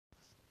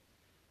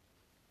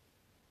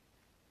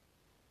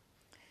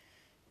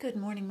Good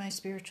morning, my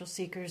spiritual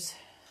seekers.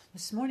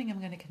 This morning I'm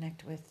going to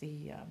connect with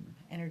the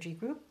energy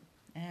group,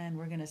 and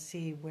we're going to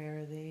see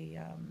where they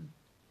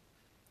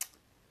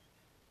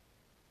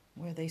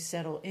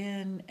settle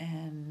in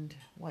and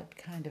what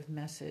kind of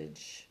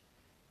message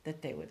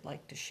that they would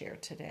like to share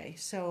today.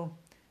 So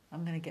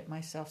I'm going to get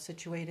myself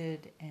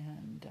situated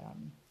and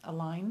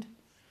aligned,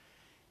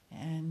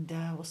 and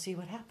we'll see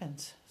what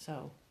happens.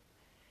 So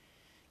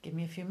give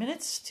me a few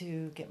minutes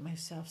to get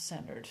myself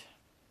centered.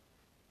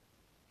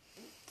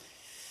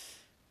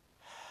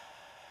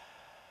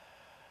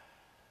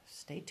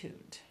 Stay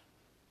tuned.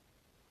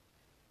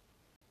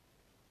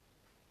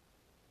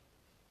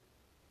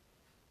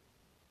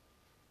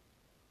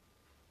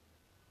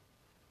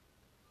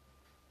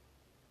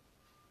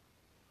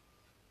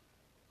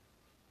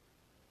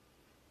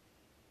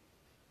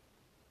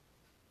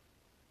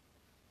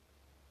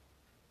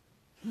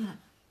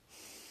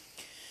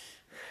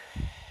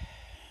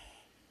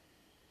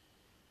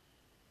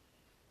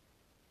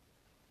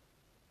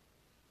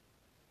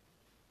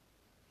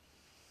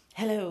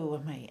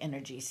 Hello, my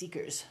energy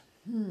seekers.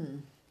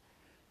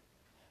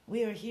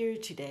 We are here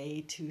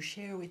today to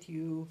share with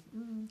you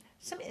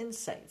some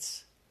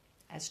insights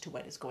as to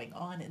what is going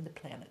on in the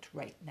planet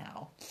right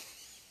now.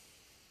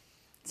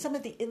 Some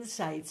of the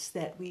insights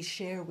that we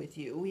share with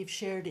you, we've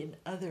shared in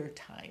other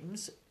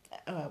times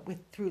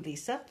through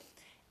Lisa,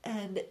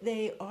 and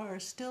they are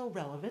still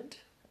relevant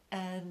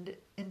and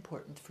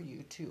important for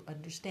you to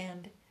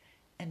understand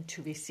and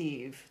to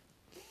receive.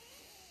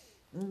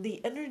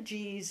 The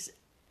energies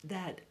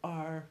that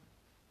are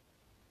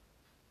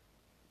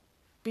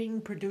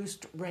being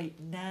produced right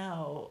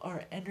now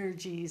are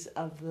energies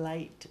of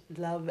light,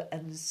 love,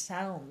 and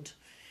sound.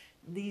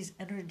 These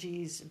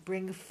energies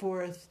bring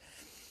forth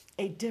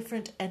a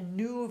different and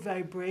new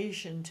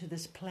vibration to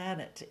this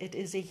planet. It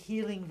is a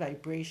healing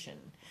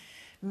vibration.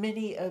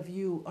 Many of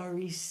you are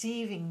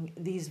receiving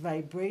these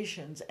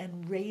vibrations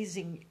and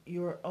raising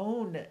your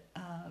own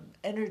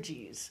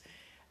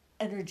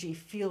energy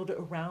field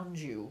around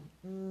you.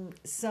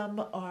 Some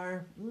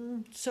are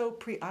so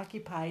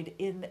preoccupied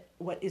in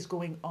what is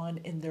going on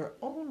in their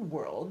own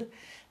world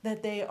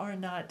that they are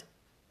not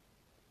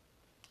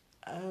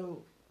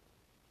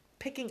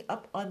picking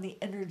up on the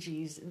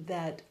energies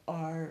that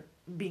are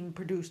being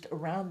produced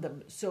around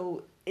them.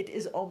 So it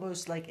is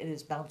almost like it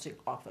is bouncing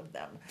off of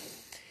them.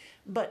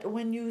 But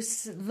when you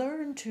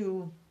learn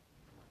to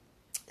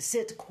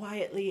sit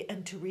quietly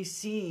and to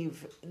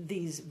receive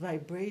these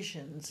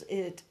vibrations,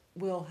 it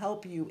will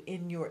help you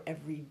in your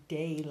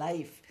everyday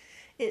life.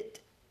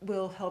 It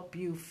will help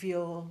you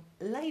feel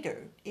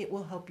lighter. It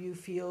will help you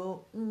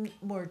feel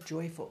more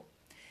joyful.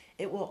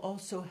 It will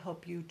also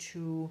help you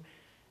to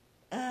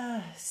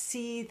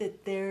see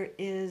that there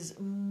is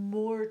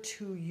more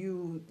to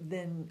you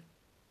than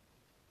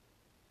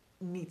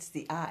meets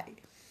the eye.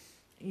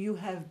 You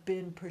have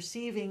been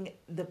perceiving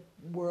the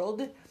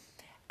world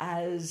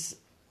as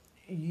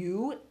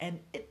you and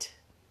it.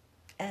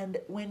 And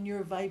when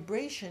your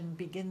vibration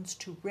begins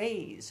to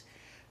raise,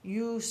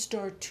 you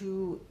start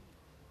to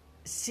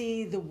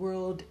see the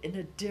world in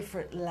a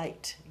different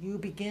light. You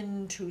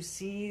begin to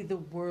see the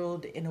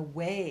world in a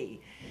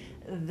way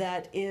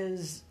that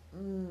is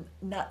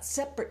not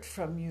separate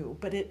from you,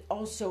 but it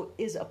also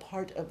is a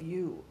part of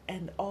you.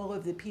 And all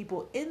of the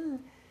people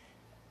in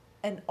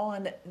and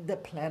on the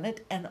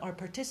planet and are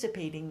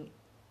participating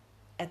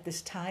at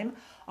this time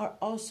are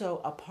also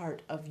a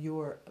part of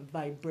your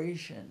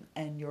vibration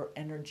and your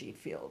energy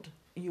field.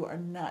 You are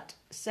not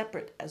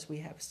separate, as we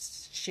have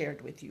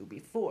shared with you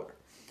before.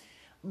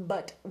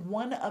 But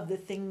one of the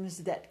things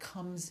that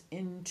comes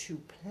into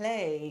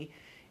play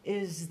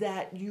is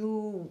that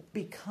you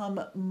become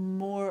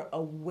more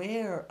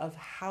aware of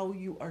how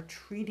you are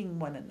treating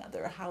one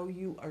another, how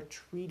you are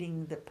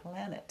treating the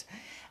planet.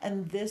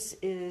 And this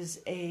is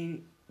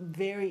a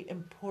very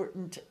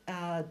important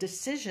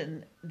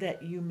decision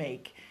that you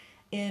make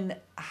in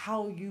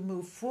how you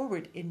move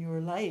forward in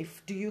your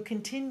life. Do you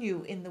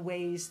continue in the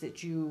ways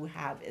that you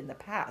have in the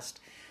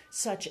past,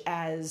 such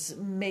as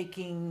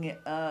making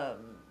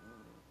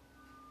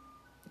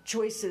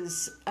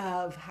choices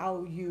of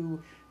how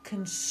you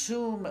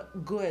consume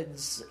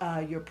goods,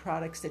 your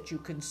products that you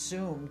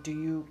consume? Do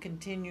you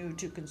continue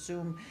to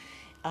consume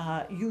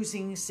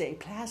using, say,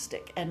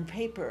 plastic and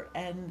paper?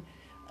 And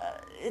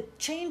it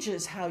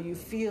changes how you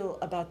feel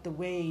about the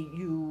way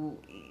you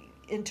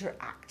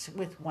interact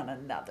with one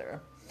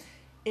another.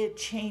 It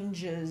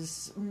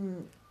changes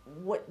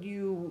what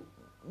you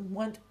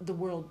want the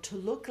world to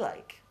look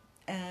like.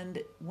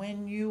 And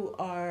when you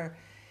are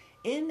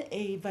in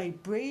a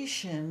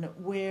vibration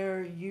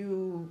where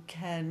you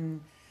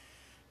can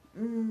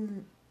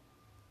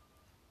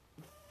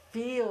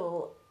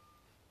feel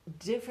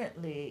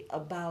differently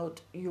about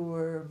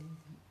your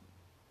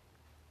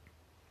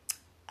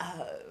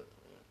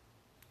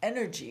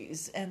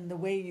energies and the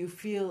way you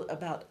feel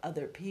about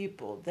other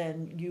people,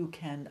 then you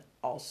can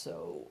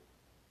also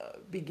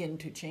begin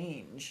to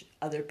change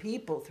other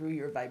people through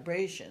your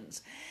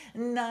vibrations.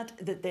 Not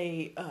that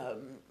they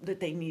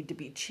need to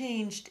be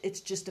changed.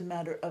 It's just a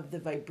matter of the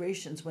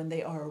vibrations. When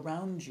they are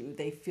around you,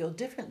 they feel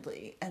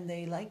differently, and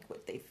they like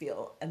what they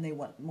feel, and they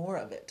want more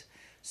of it.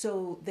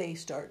 So they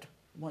start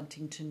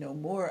wanting to know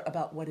more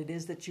about what it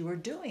is that you are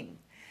doing.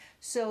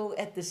 So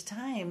at this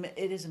time,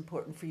 it is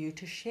important for you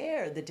to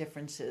share the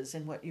differences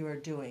in what you are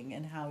doing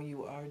and how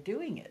you are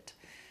doing it.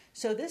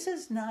 So this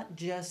is not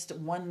just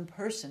one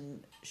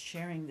person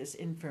sharing this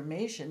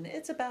information.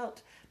 It's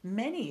about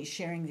many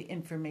sharing the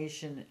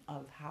information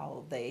of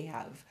how they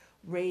have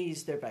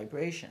raised their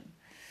vibration.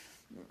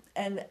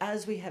 And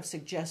as we have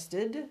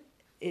suggested,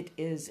 it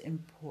is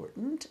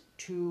important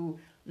to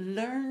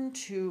learn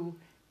to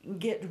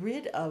get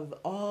rid of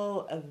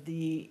all of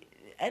the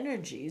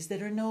energies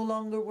that are no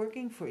longer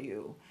working for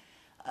you.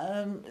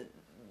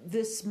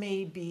 This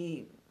may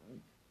be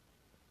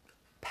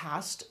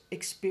past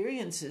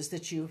experiences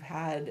that you've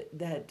had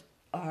that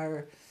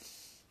are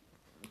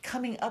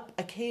coming up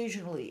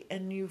occasionally,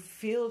 and you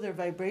feel their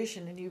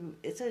vibration, and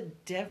it's a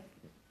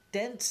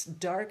dense,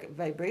 dark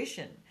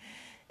vibration.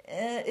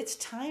 It's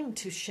time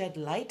to shed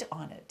light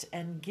on it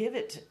and give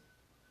it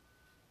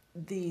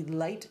the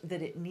light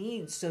that it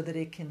needs so that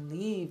it can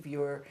leave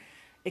your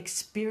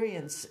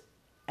experience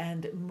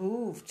and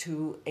move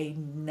to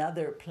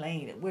another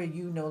plane where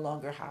you no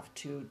longer have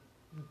to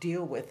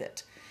deal with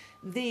it.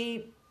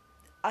 The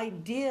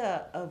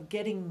idea of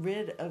getting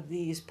rid of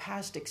these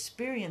past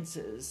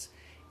experiences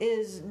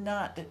is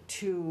not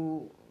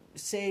to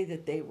say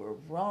that they were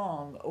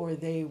wrong or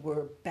they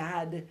were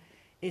bad.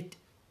 It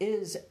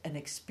is an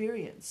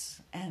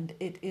experience, and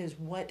it is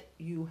what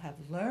you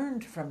have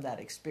learned from that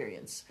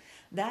experience.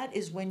 That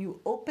is when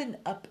you open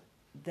up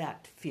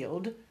that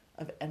field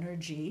of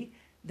energy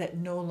that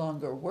no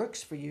longer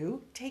works for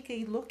you. Take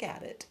a look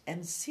at it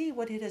and see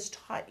what it has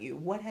taught you.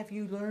 What have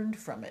you learned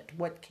from it?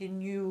 What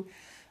can you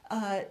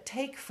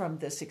take from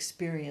this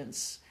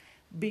experience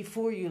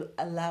before you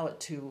allow it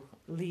to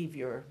leave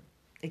your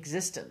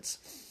existence?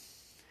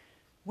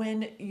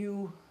 When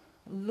you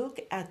look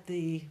at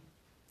the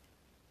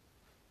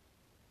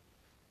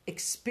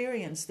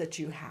experience that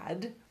you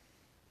had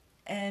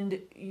and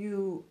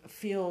you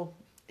feel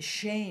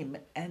shame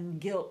and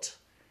guilt,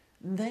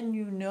 then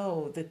you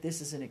know that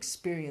this is an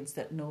experience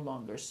that no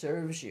longer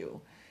serves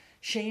you.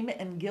 Shame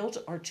and guilt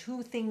are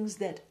two things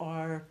that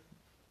are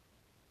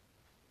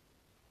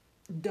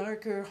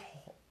darker,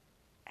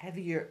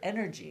 heavier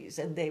energies,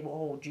 and they will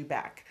hold you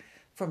back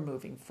from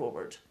moving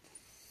forward.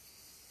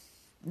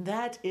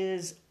 That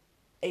is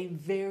a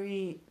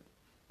very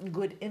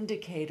good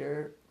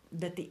indicator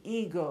that the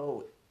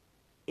ego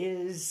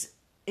is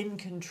in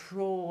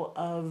control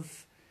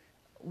of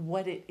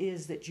what it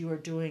is that you are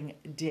doing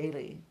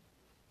daily.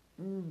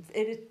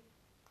 It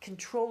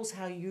controls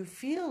how you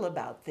feel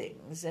about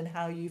things and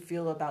how you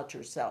feel about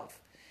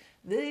yourself.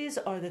 These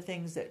are the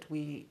things that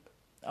we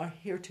are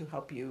here to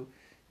help you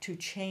to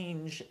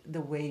change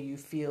the way you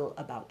feel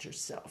about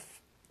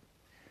yourself.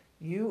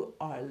 You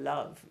are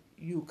love.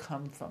 You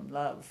come from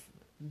love.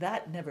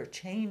 That never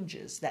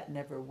changes. That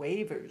never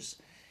wavers.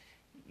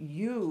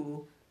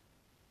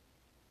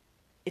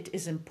 It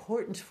is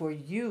important for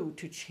you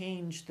to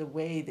change the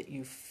way that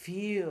you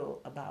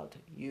feel about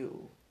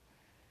you.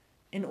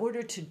 In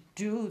order to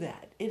do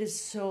that, it is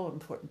so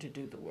important to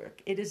do the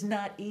work. It is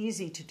not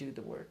easy to do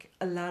the work.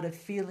 A lot of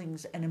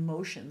feelings and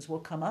emotions will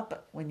come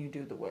up when you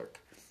do the work.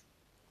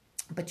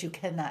 But you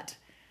cannot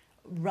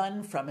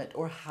run from it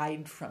or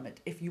hide from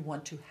it if you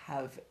want to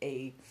have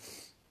a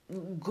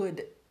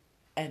good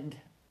and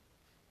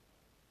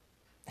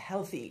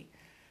healthy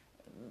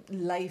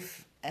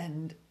life,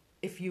 and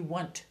if you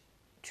want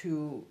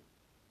to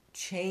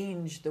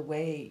change the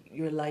way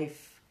your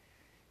life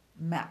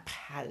map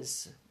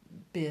has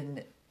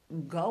been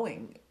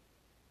going,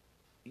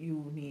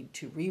 you need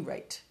to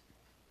rewrite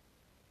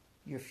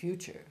your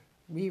future,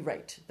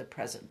 rewrite the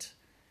present,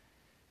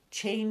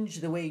 change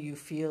the way you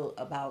feel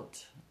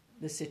about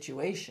the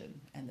situation,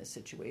 and the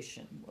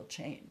situation will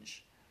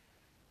change.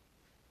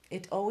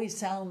 It always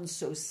sounds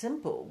so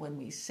simple when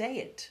we say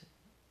it,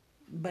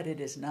 but it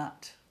is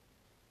not,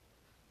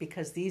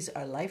 because these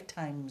are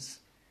lifetimes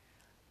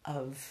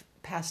of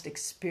past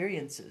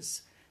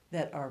experiences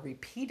that are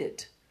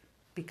repeated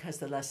because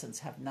the lessons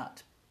have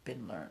not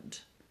been learned.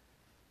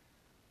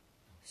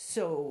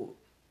 So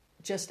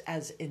just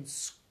as in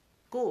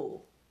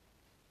school,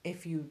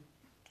 if you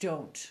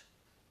don't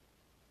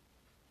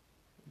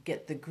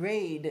get the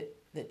grade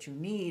that you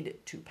need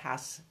to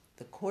pass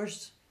the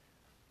course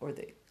or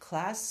the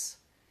class,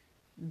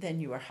 then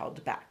you are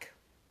held back.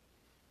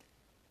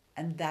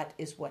 And that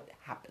is what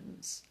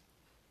happens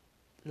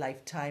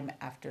lifetime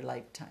after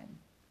lifetime.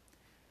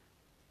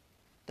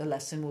 The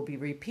lesson will be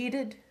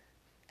repeated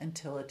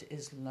until it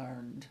is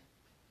learned.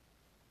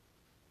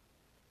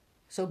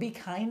 So be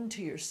kind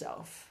to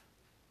yourself,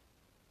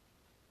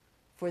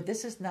 for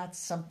this is not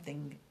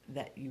something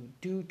that you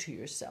do to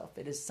yourself.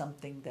 It is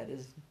something that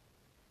is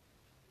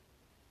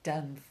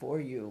done for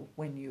you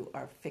when you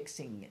are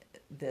fixing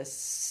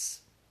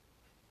this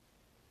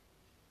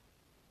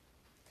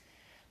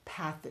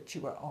path that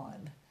you are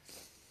on.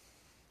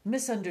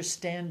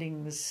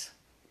 Misunderstandings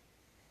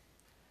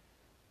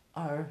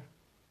are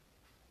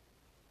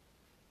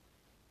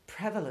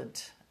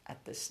prevalent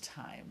at this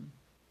time.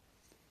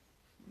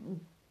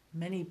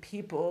 Many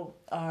people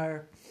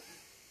are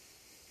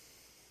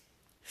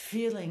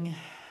feeling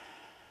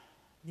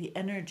the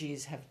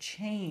energies have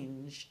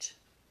changed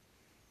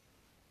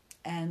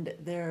and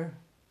their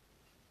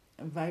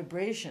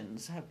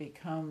vibrations have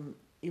become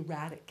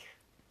erratic.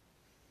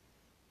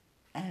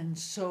 And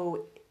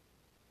so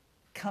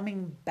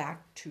coming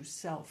back to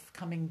self,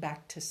 coming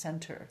back to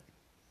center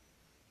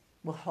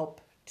will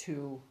help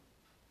to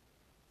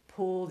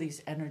pull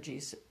these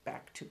energies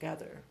back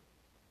together.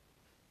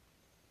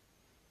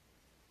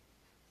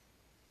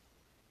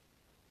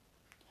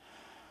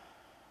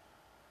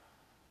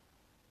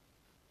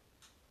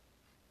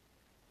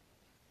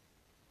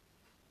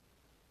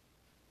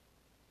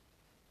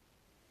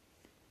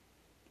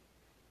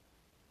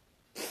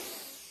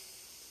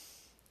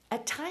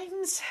 At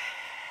times,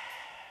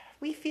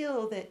 we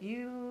feel that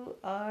you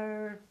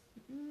are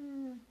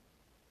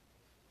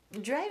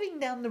driving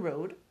down the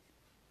road,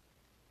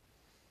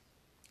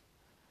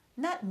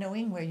 not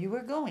knowing where you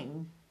are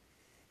going.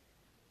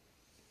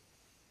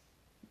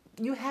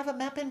 You have a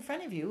map in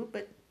front of you,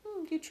 but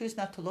you choose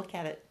not to look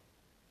at it.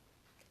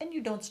 And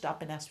you don't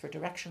stop and ask for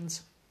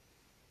directions.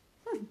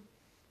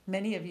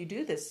 Many of you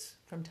do this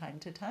from time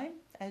to time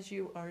as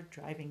you are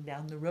driving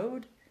down the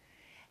road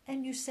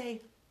and you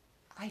say,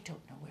 I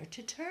don't know where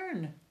to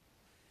turn.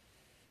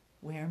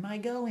 Where am I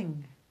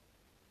going?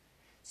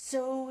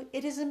 So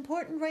it is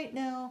important right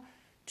now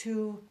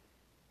to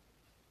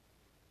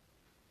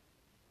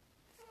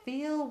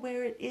feel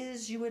where it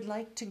is you would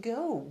like to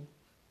go.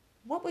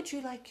 What would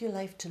you like your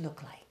life to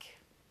look like?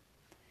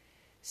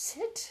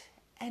 Sit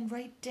and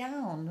write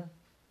down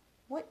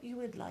what you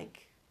would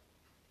like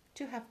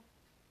to have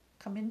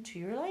come into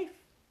your life.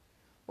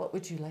 What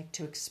would you like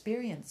to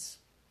experience?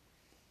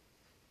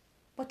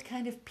 What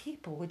kind of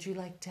people would you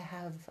like to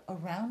have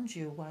around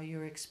you while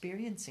you're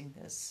experiencing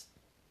this?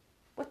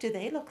 What do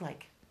they look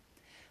like?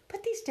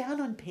 Put these down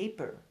on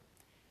paper.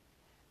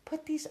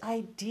 Put these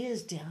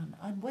ideas down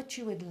on what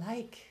you would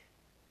like.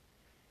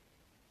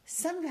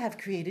 Some have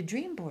created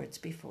dream boards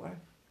before.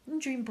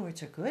 And dream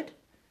boards are good,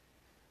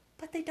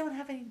 but they don't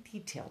have any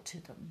detail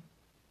to them.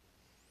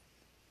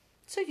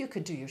 So you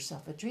could do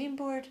yourself a dream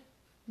board,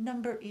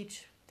 number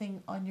each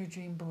thing on your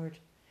dream board,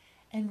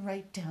 and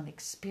write down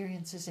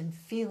experiences and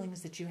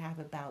feelings that you have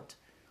about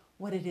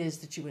what it is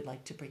that you would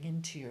like to bring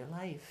into your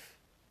life.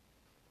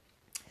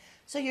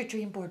 So your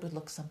dream board would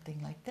look something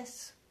like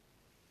this.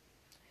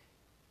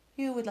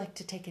 You would like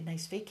to take a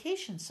nice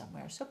vacation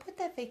somewhere, so put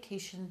that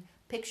vacation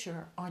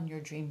picture on your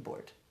dream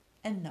board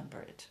and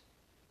number it.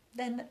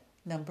 Then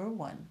number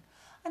 1.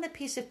 On a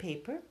piece of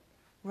paper,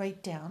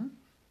 write down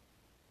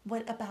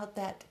what about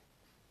that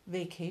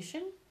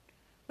vacation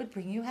would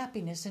bring you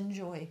happiness and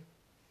joy.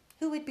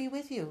 Who would be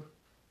with you?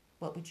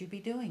 What would you be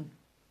doing?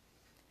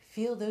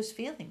 Feel those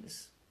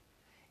feelings.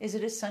 Is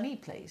it a sunny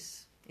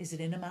place? Is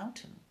it in a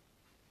mountain?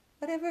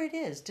 Whatever it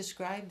is,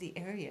 describe the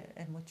area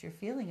and what you're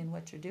feeling and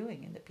what you're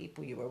doing and the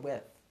people you are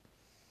with.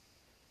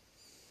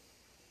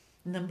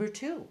 Number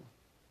 2,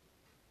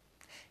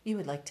 you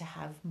would like to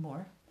have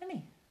more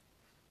money.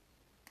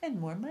 And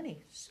more money.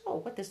 So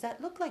what does that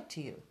look like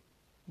to you?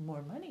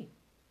 More money.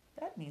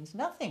 That means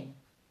nothing.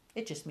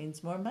 It just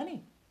means more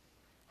money.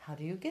 How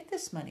do you get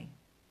this money?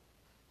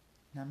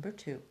 Number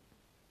 2.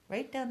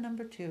 Write down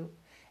number 2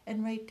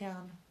 and write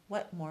down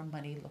what more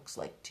money looks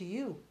like to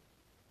you.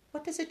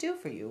 What does it do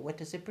for you? What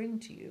does it bring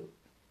to you?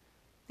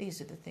 These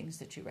are the things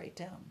that you write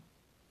down.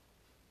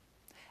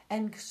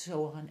 And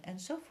so on and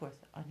so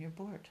forth on your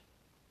board.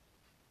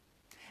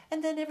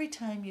 And then every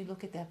time you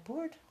look at that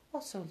board,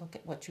 also look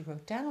at what you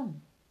wrote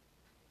down.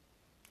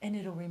 And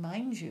it'll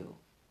remind you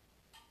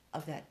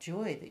of that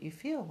joy that you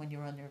feel when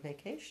you're on your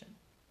vacation.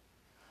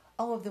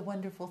 All of the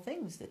wonderful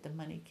things that the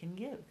money can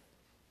give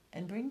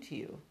and bring to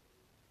you,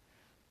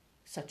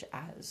 such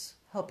as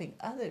helping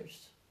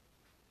others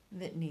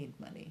that need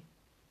money,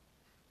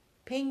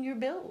 paying your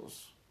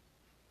bills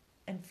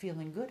and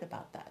feeling good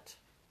about that,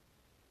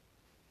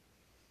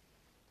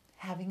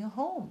 having a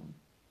home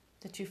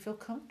that you feel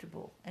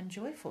comfortable and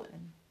joyful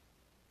in,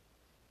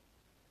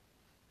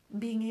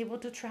 being able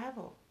to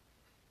travel.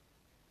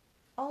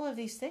 All of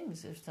these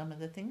things are some of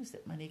the things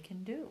that money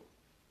can do.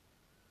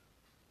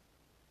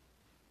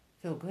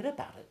 Feel good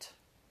about it.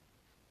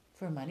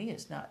 For money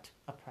is not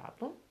a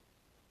problem.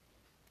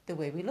 The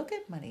way we look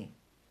at money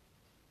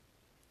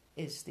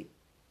is the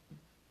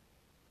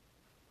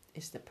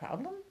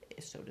problem,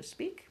 so to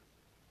speak.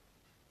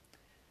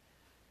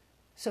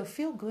 So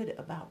feel good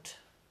about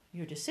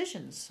your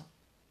decisions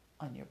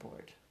on your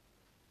board.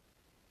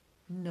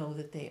 Know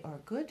that they are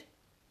good.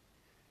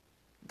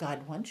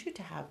 God wants you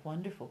to have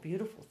wonderful,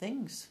 beautiful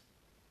things.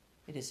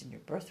 It is in your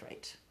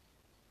birthright.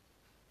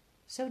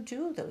 So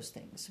do those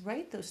things.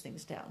 Write those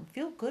things down.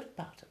 Feel good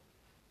about them.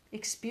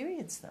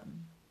 Experience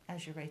them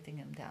as you're writing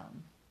them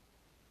down.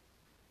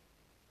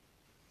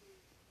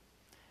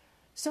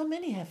 So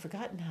many have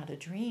forgotten how to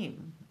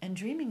dream, and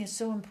dreaming is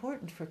so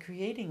important for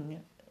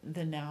creating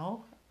the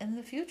now and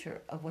the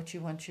future of what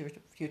you want your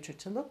future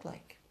to look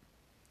like.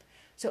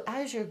 So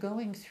as you're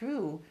going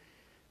through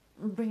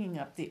bringing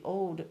up the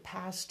old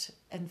past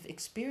and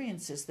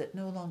experiences that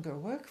no longer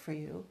work for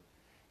you,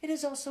 it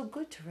is also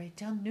good to write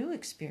down new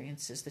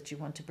experiences that you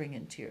want to bring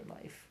into your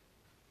life.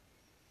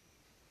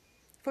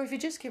 For if you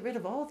just get rid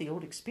of all the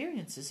old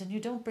experiences and you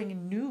don't bring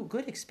in new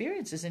good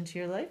experiences into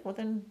your life, well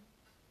then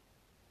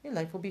your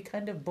life will be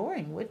kind of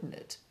boring, wouldn't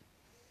it?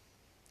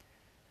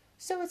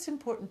 So it's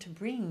important to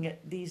bring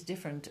these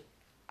different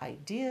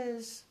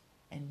ideas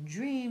and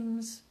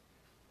dreams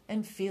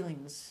and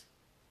feelings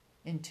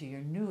into your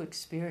new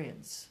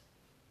experience.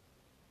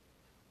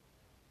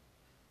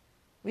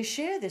 We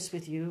share this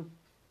with you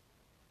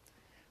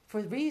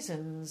for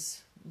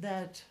reasons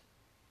that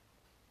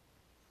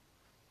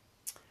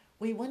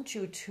we want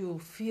you to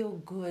feel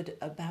good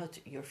about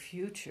your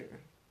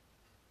future,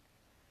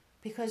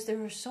 because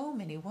there are so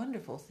many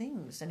wonderful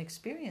things and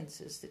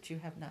experiences that you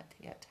have not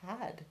yet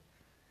had.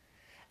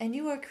 And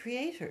you are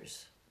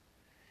creators.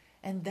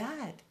 And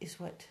that is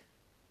what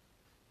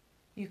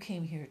you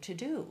came here to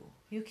do.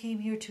 You came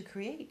here to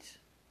create.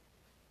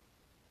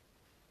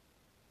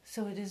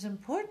 So it is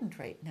important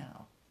right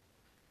now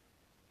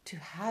to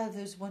have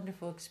those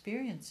wonderful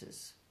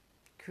experiences.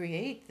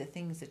 Create the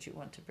things that you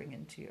want to bring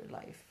into your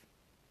life.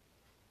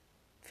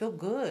 Feel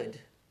good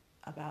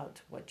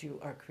about what you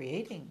are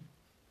creating.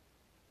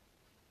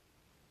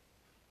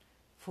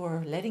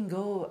 For letting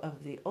go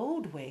of the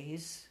old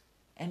ways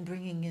and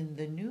bringing in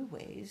the new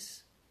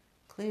ways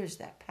clears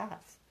that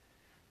path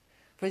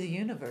for the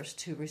universe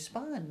to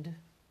respond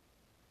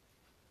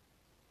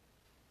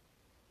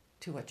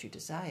to what you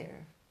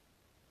desire.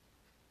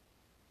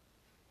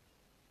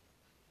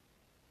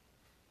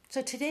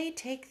 So today,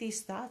 take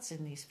these thoughts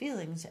and these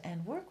feelings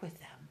and work with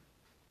them.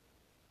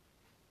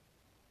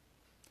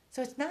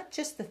 So it's not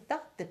just the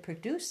thought that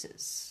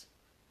produces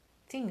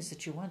things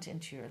that you want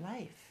into your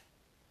life.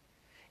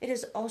 It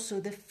is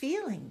also the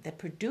feeling that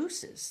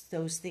produces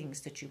those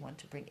things that you want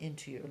to bring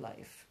into your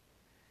life.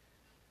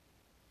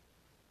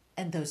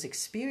 And those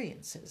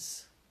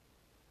experiences.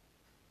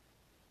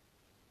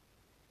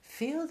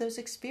 Feel those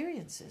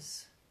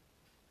experiences.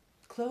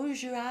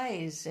 Close your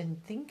eyes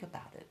and think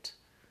about it.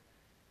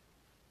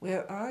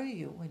 Where are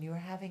you when you are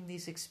having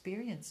these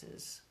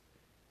experiences?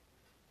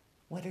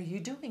 What are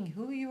you doing?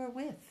 Who you are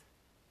with?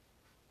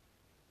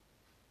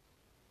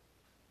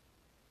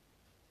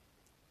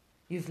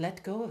 You've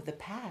let go of the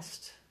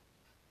past.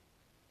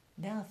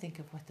 Now think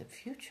of what the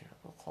future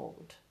will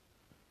hold.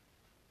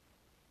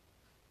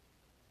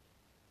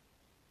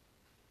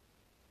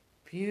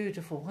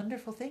 Beautiful,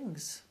 wonderful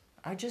things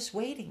are just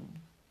waiting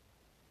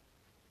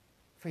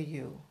for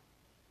you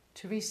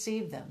to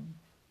receive them,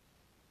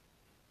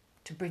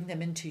 to bring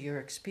them into your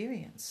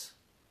experience.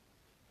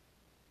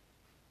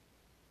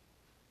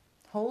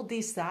 Hold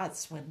these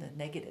thoughts when the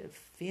negative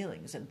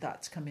feelings and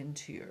thoughts come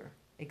into your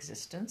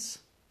existence.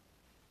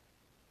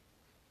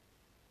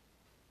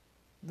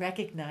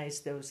 Recognize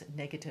those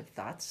negative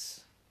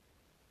thoughts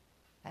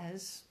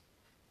as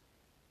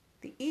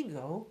the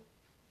ego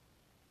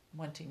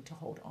wanting to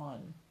hold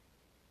on.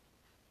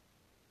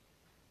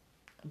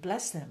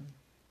 Bless them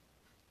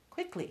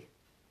quickly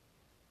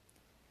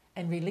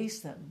and release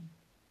them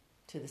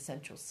to the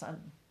central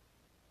sun.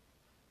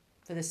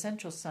 For the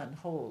central sun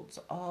holds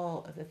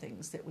all of the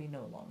things that we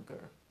no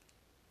longer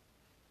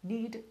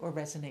need or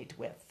resonate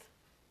with.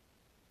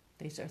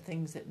 These are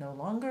things that no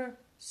longer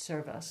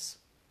serve us,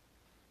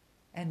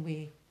 and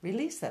we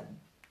release them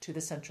to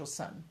the central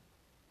sun.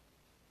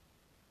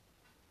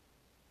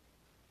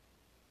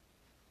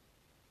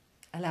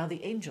 Allow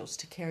the angels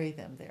to carry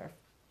them there.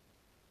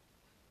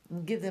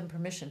 And give them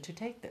permission to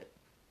take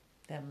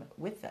them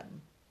with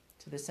them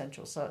to the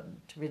central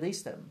sun, to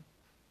release them.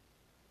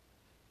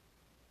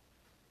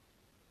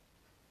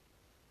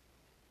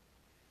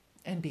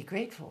 And be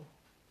grateful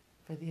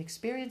for the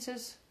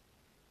experiences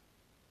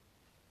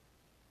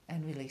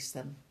and release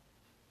them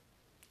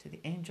to the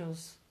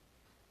angels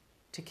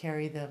to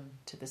carry them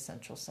to the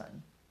central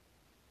sun.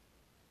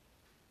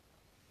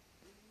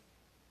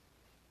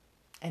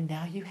 And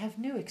now you have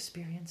new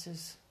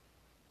experiences,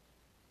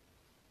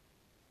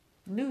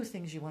 new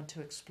things you want to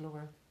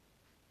explore,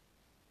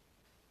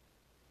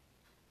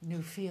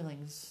 new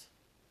feelings.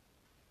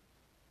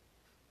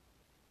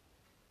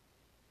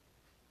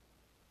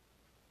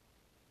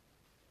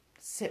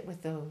 Sit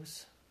with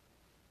those,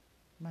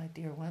 my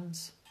dear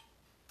ones.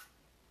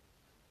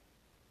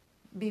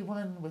 Be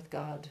one with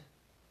God,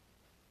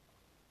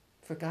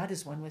 for God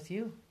is one with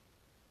you.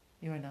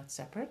 You are not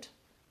separate.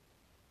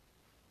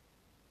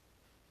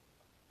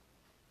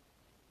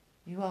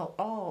 You are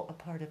all a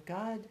part of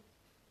God,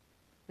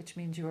 which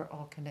means you are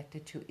all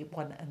connected to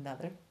one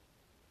another.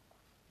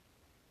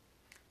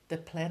 The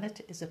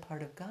planet is a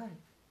part of God,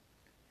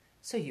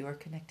 so you are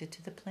connected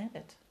to the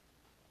planet.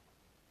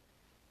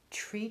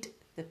 Treat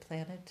the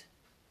planet,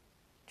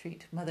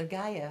 treat Mother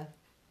Gaia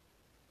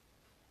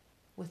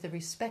with the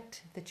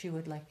respect that you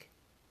would like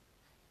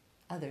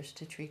others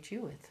to treat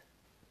you with.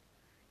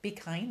 Be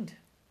kind.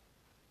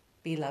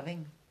 Be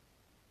loving.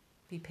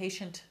 Be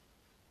patient.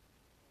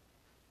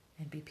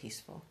 And be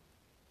peaceful.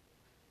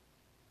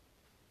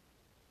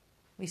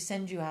 We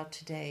send you out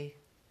today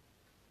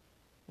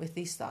with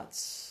these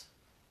thoughts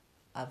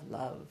of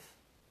love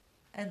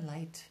and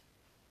light.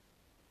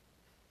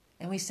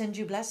 And we send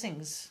you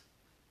blessings.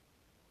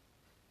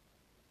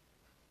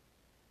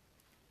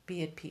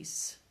 Be at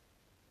peace.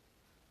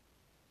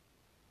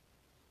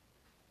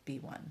 Be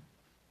one.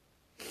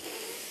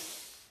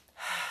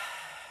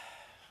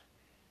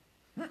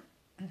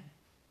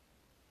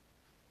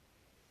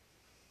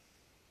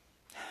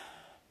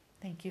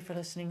 Thank you for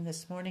listening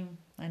this morning.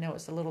 I know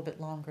it's a little bit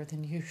longer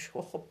than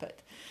usual, but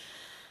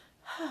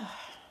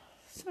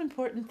some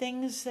important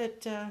things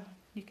that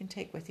you can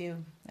take with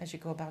you as you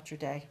go about your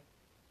day.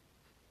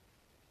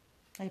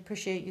 I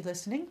appreciate you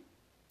listening,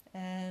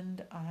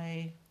 and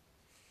I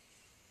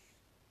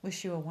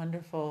wish you a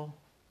wonderful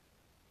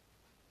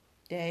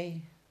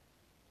day.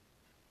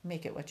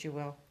 Make it what you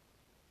will.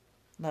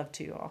 Love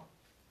to you all.